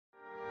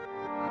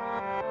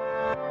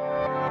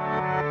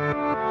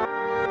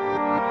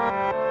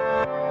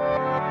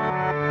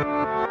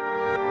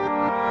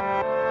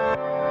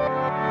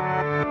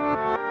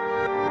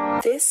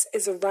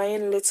is a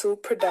Ryan Little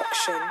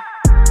production.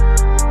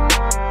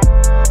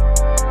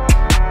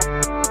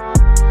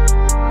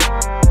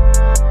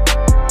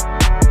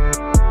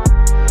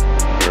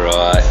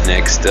 Right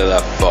next to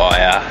the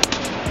fire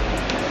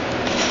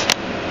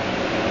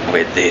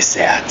with this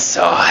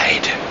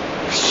outside.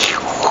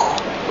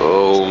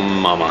 Oh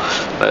mama,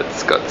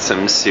 that's got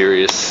some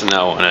serious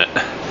snow on it.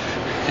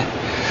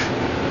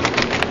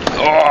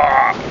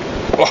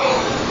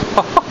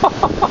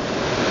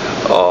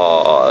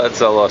 Oh, that's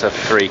a lot of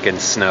freaking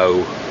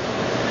snow.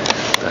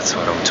 That's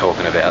what I'm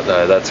talking about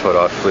though, that's what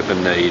I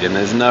flippin' need, and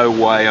there's no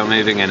way I'm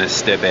even gonna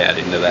step out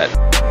into that.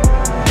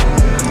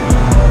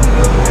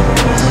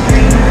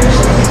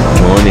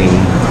 Morning.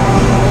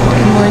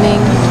 Good morning.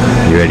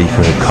 You ready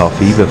for a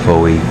coffee before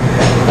we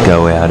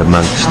go out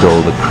amongst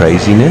all the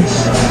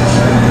craziness?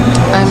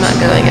 I'm not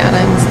going out,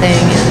 I'm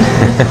staying in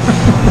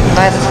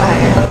by the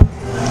fire.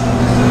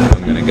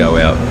 I'm going to go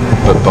out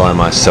but by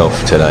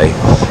myself today.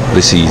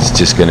 Lissy's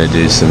just going to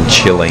do some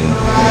chilling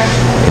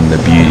in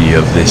the beauty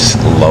of this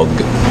log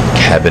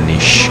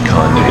cabinish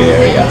kind of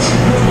area.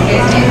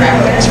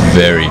 It's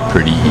very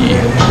pretty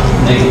here.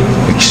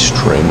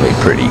 Extremely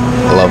pretty.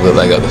 I love that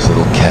they got this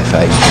little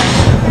cafe.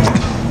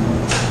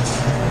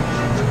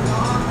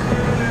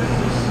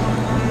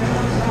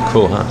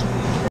 Cool, huh?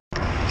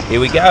 Here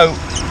we go.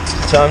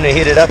 Time to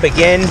hit it up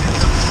again.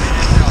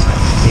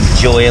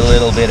 Enjoy a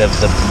little bit of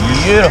the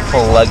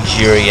beautiful,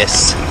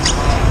 luxurious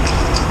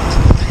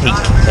peak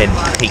and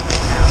peak.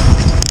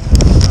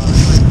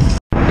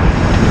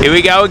 Here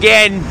we go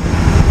again.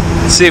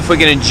 Let's see if we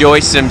can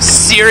enjoy some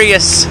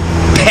serious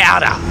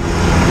powder.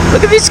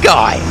 Look at this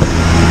guy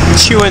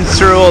chewing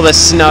through all the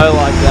snow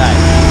like that.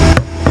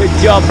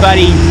 Good job,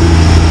 buddy.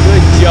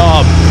 Good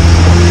job.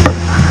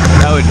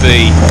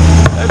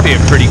 That'd be a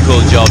pretty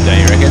cool job, don't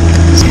you reckon?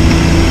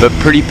 But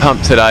pretty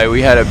pumped today.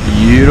 We had a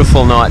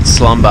beautiful night's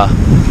slumber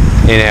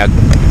in our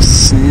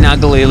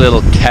snuggly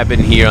little cabin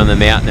here on the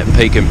mountain at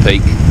Peak and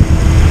Peak.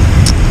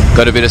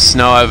 Got a bit of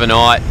snow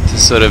overnight to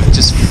sort of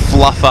just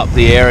fluff up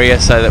the area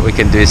so that we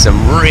can do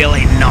some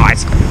really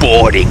nice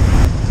boarding.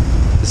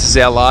 This is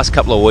our last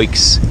couple of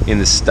weeks in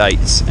the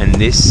States, and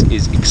this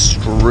is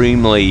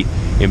extremely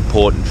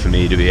important for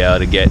me to be able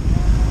to get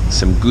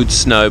some good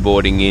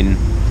snowboarding in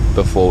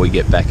before we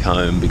get back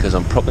home, because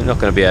I'm probably not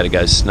going to be able to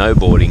go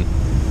snowboarding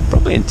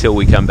probably until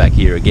we come back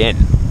here again.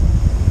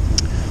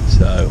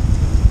 So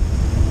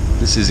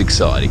this is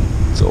exciting.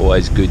 It's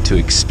always good to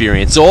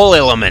experience all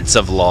elements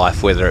of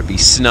life, whether it be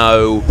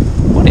snow,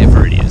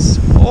 whatever it is.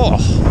 Oh,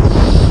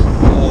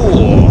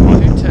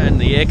 who turned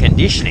the air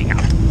conditioning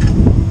up?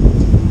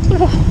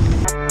 Oh.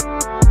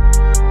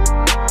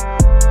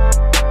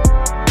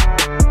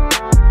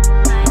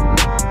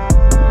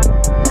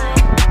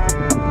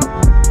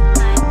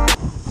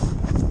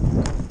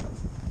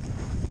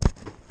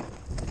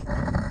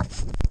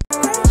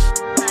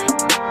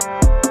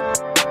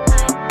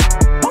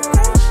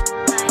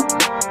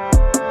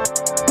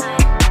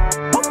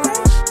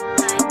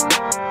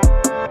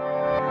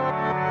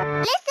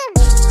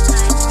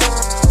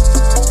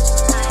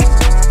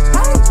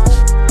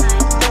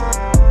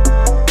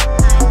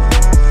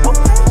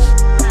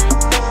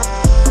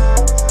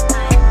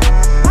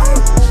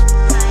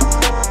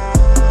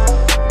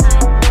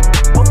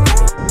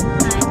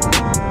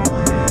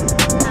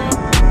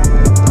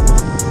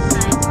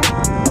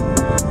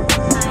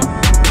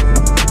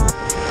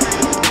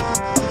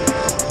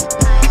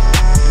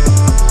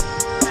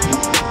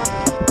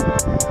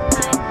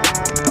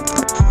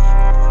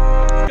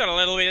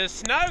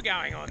 Snow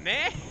going on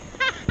there.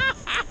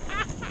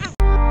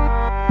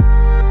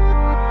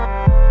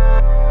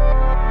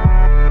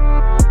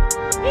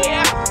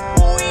 Here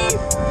we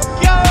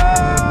go.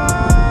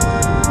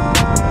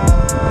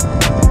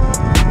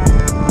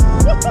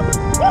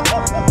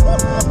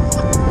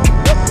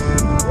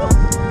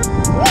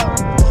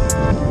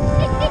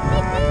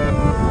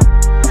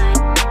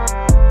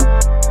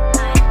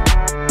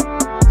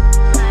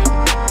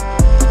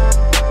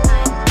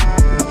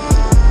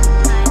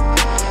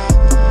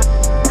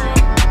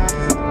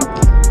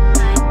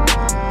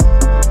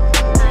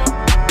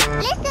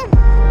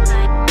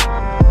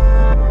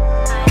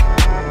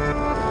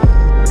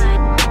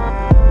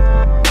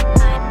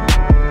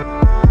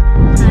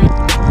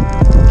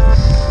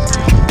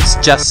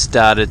 Just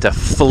started to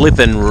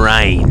flippin'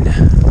 rain.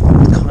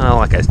 Kind of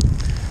like an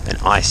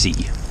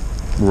icy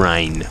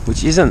rain,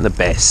 which isn't the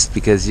best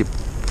because you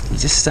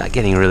just start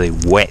getting really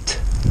wet.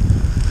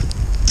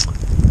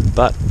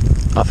 But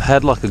I've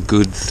had like a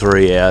good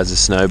 3 hours of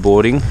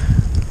snowboarding.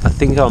 I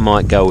think I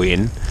might go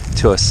in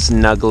to a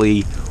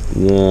snuggly,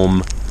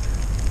 warm,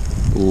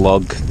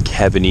 log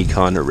cabiny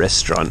kind of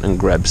restaurant and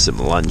grab some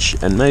lunch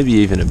and maybe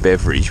even a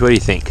beverage. What do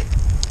you think?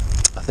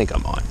 I think I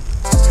might.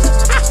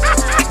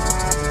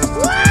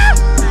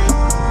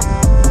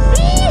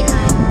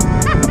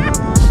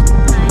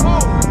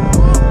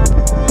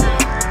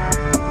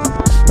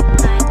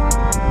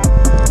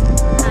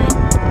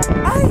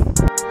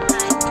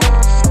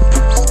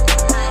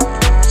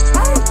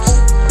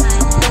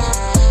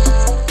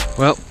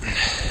 Well,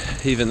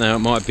 even though it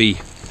might be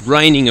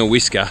raining a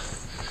whisker,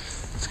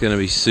 going to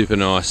be super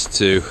nice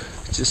to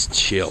just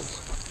chill,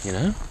 you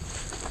know?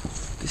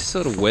 This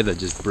sort of weather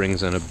just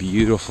brings on a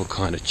beautiful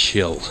kind of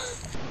chill.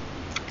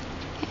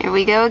 Here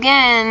we go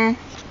again.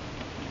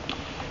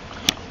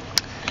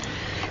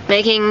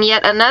 Making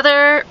yet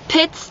another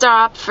pit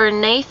stop for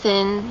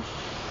Nathan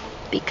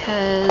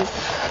because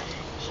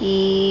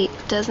he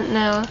doesn't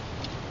know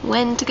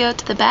when to go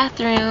to the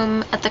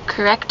bathroom at the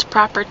correct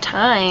proper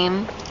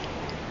time.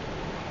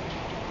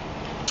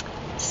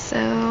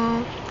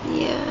 So,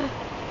 yeah.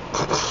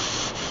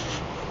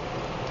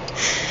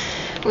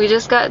 We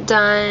just got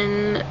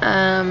done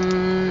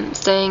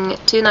staying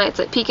 2 nights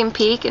at Peak and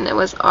Peak, and it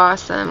was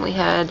awesome. We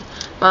had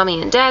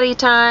mommy and daddy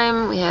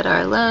time, we had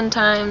our alone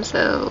time,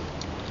 so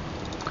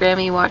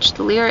Grammy watched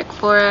the lyric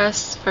for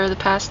us for the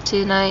past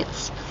 2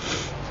 nights,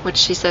 which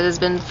she said has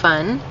been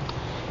fun.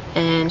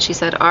 And she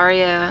said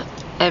aria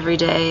every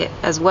day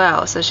as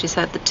well. So she's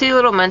had the 2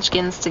 little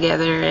munchkins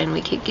together, and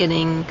we keep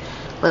getting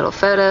little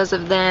photos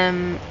of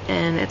them,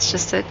 and it's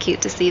just so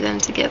cute to see them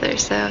together.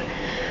 So,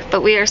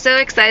 but we are so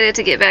excited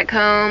to get back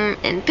home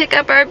and pick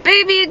up our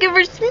baby and give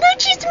her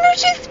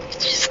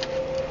smoochies,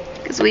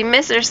 because we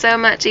miss her so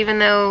much. Even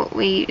though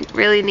we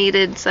really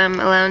needed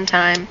some alone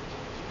time,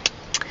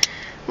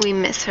 we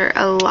miss her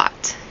a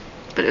lot.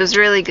 But it was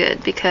really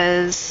good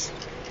because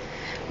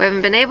we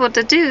haven't been able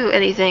to do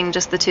anything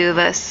just the 2 of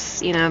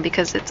us, you know,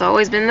 because it's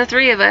always been the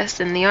 3 of us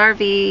in the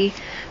RV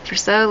for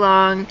so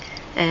long.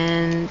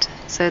 And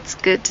so it's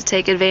good to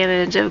take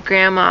advantage of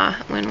Grandma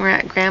when we're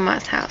at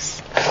Grandma's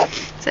house.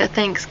 So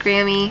thanks,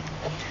 Grammy.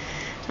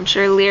 I'm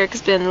sure Lyric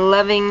has been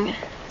loving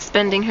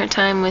spending her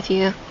time with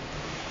you.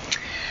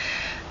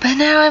 But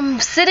now I'm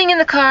sitting in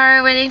the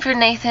car waiting for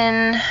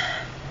Nathan,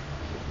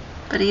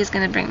 but he's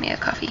gonna bring me a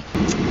coffee.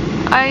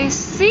 I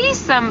see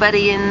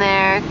somebody in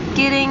there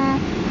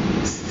getting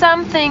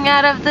something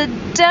out of the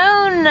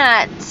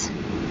donut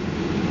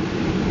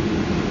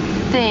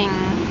thing.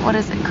 What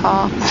is it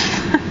called?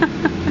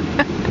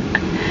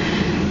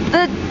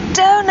 The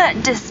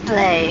donut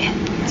display.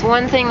 It's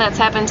one thing that's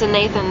happened to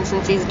Nathan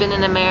since he's been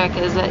in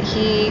America is that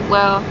he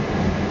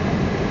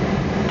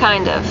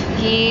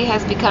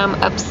has become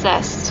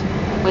obsessed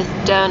with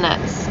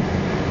donuts.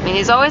 I mean,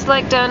 he's always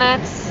liked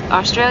donuts.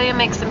 Australia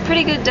makes some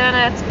pretty good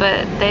donuts,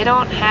 but they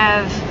don't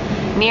have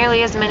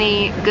nearly as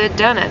many good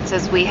donuts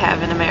as we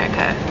have in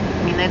America.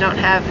 I mean, they don't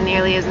have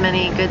nearly as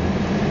many good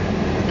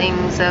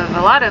things of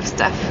a lot of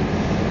stuff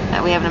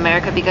that we have in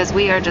America because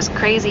we are just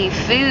crazy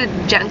food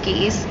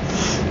junkies.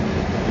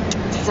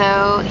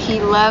 So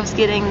he loves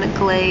getting the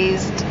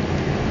glazed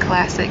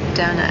classic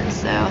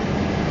donuts, so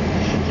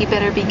he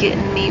better be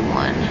getting me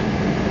one.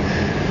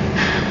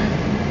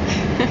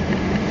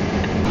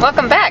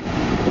 Welcome back.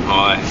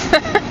 Hi.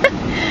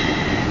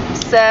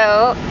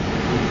 So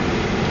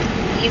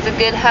he's a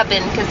good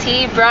hubbin because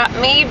he brought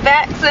me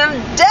back some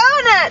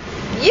donuts.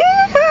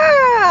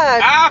 Yeah!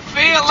 I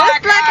feel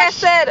just like I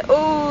said.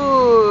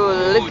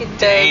 Ooh, look at damn.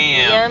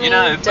 those yummy You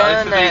know, both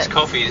donuts. of these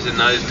coffees and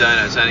those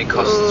donuts only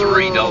cost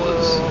 $3.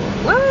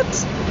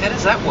 What? How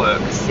does that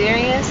work?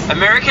 Serious?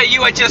 America,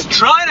 you are just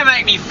trying to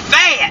make me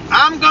fat.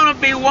 I'm gonna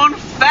be one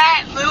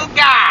fat little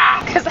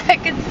guy. Because I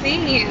could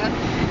see you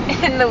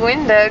in the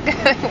window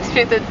going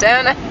through the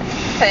donut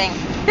thing.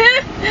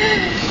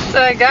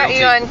 So I got Guilty.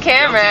 you on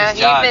camera.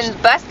 Guilty as You've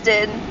been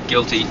busted.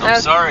 Guilty. I I'm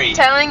was sorry.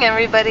 telling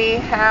everybody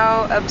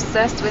how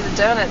obsessed with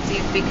donuts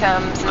you've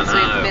become since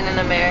we've been in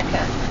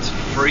America. It's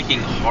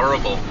freaking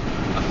horrible.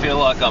 I feel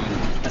like I'm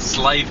a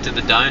slave to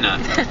the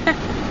donut.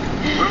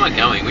 Where am I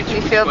going? Which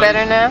feel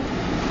better now?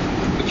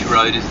 Which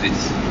road is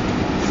this?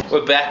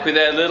 We're back with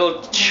our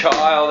little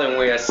child and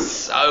we are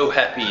so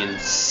happy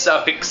and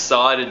so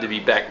excited to be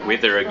back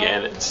with her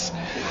again. It's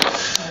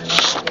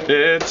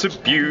a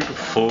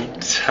beautiful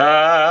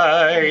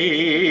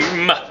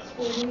time.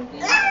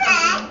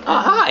 Oh,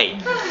 hi.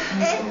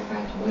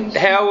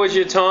 How was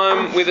your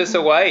time with us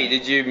away?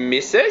 Did you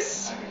miss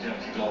us?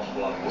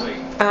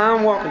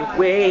 I'm walking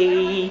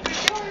away.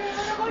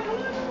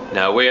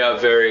 No, we are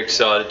very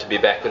excited to be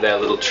back with our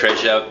little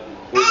treasure.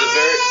 It was a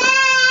very...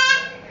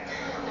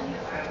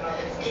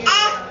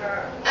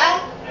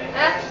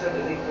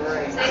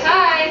 Say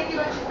hi.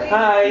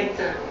 Hi.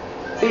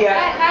 See ya.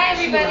 Hi,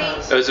 everybody.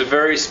 It was a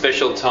very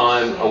special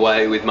time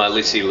away with my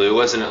Lissy Lou,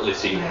 wasn't it,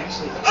 Lissy?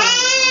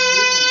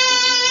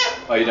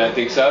 Oh, you don't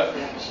think so?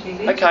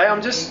 Okay,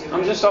 I'm just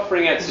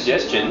offering out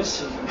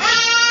suggestions.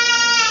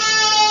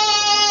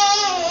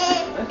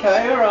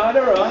 Okay, alright.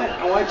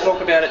 I won't talk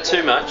about it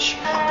too much.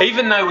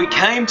 Even though we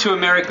came to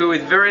America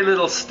with very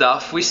little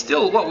stuff, we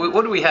still,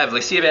 what do we have,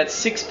 Lissy? About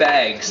 6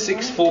 bags?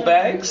 6 full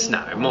bags?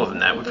 No, more than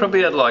that. We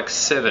probably had like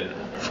 7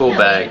 full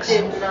bags. We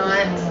did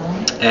not.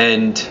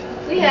 And...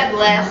 We had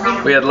less.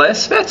 We had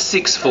less? About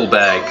 6 full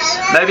bags.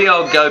 Maybe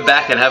I'll go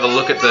back and have a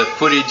look at the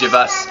footage of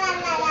us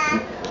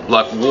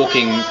like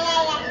walking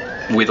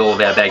with all of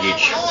our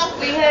baggage.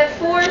 We had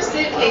 4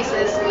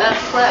 suitcases of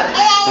clothes.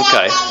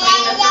 Okay.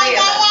 Between the 3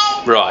 of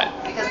us. Right.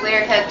 Because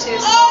Lyric had 2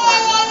 small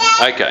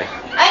ones. Okay.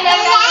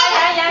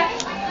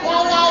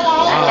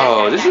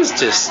 Oh, this is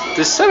just,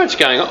 there's so much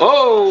going on.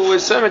 Oh,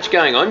 there's so much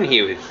going on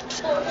here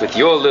with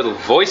your little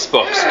voice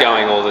box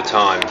going all the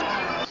time.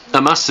 I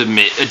must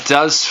admit, it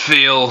does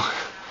feel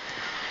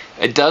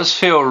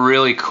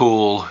really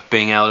cool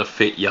being able to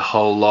fit your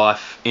whole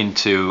life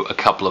into a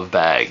couple of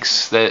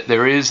bags.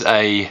 There is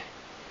a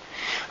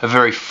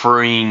very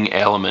freeing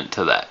element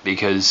to that,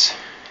 because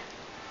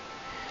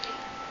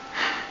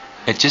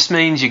it just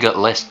means you got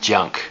less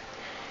junk.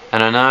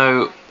 And I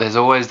know there's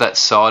always that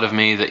side of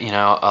me that, you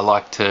know, I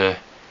like to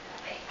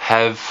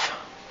have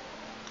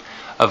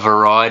a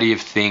variety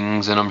of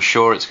things, and I'm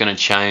sure it's going to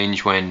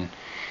change when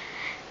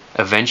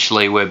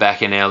eventually we're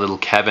back in our little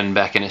cabin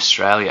back in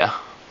Australia.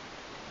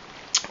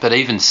 But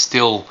even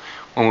still,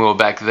 when we were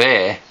back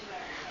there,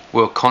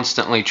 we were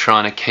constantly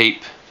trying to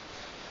keep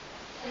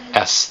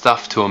our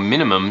stuff to a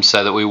minimum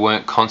so that we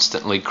weren't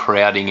constantly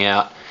crowding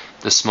out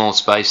the small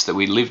space that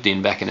we lived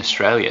in back in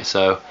Australia.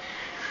 So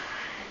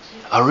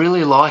I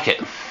really like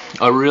it.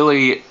 I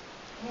really,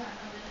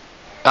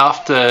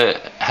 after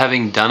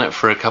having done it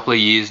for a couple of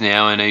years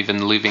now and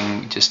even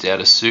living just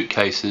out of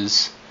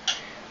suitcases,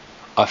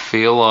 I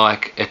feel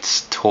like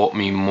it's taught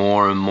me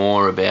more and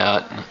more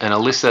about, and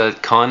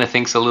Alyssa kind of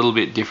thinks a little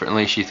bit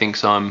differently. She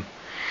thinks it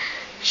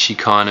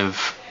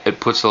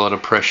puts a lot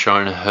of pressure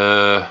on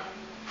her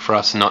for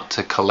us not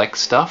to collect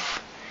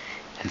stuff.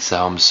 And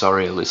so I'm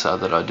sorry, Alyssa,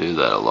 that I do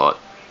that a lot.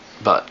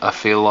 But I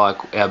feel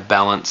like our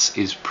balance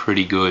is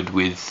pretty good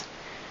with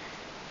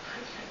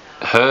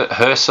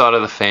her side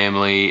of the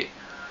family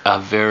are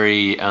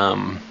very,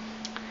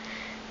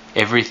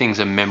 everything's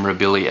a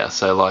memorabilia.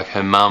 So like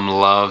her mum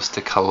loves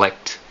to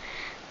collect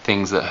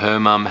things that her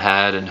mum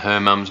had and her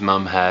mum's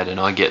mum had, and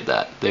I get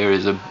that. There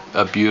is a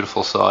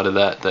beautiful side of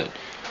that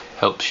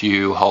helps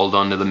you hold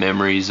on to the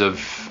memories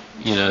of,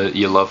 you know,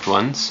 your loved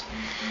ones.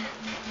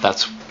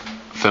 That's,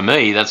 for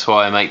me, that's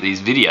why I make these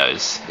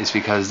videos, is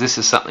because this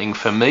is something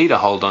for me to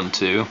hold on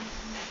to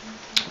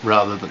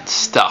rather than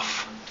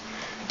stuff.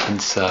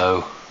 And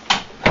so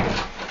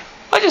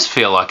I just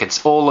feel like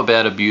it's all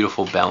about a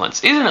beautiful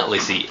balance, isn't it,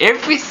 Lissy?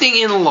 Everything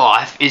in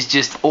life is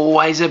just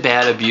always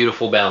about a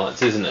beautiful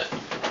balance, isn't it?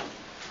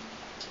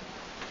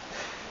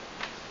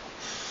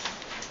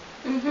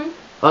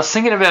 I was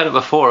thinking about it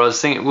before. I was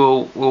thinking,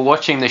 we're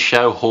watching the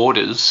show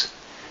Hoarders,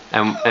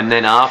 and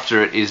then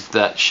after it is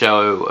that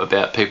show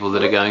about people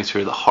that are going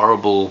through the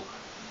horrible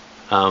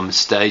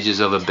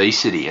stages of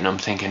obesity, and I'm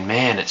thinking,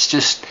 man, it's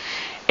just,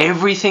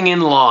 everything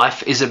in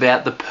life is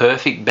about the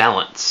perfect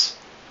balance.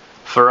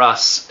 For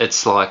us,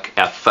 it's like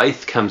our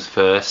faith comes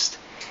first,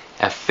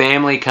 our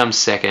family comes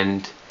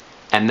second,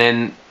 and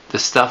then the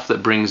stuff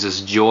that brings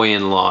us joy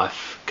in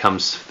life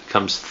comes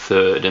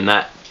third. And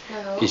that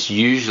is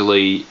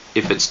usually,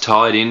 if it's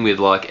tied in with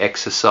like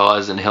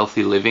exercise and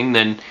healthy living,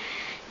 then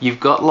you've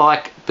got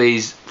like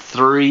these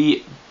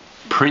three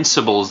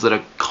principles that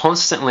are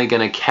constantly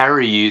going to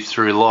carry you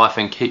through life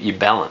and keep you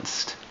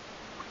balanced.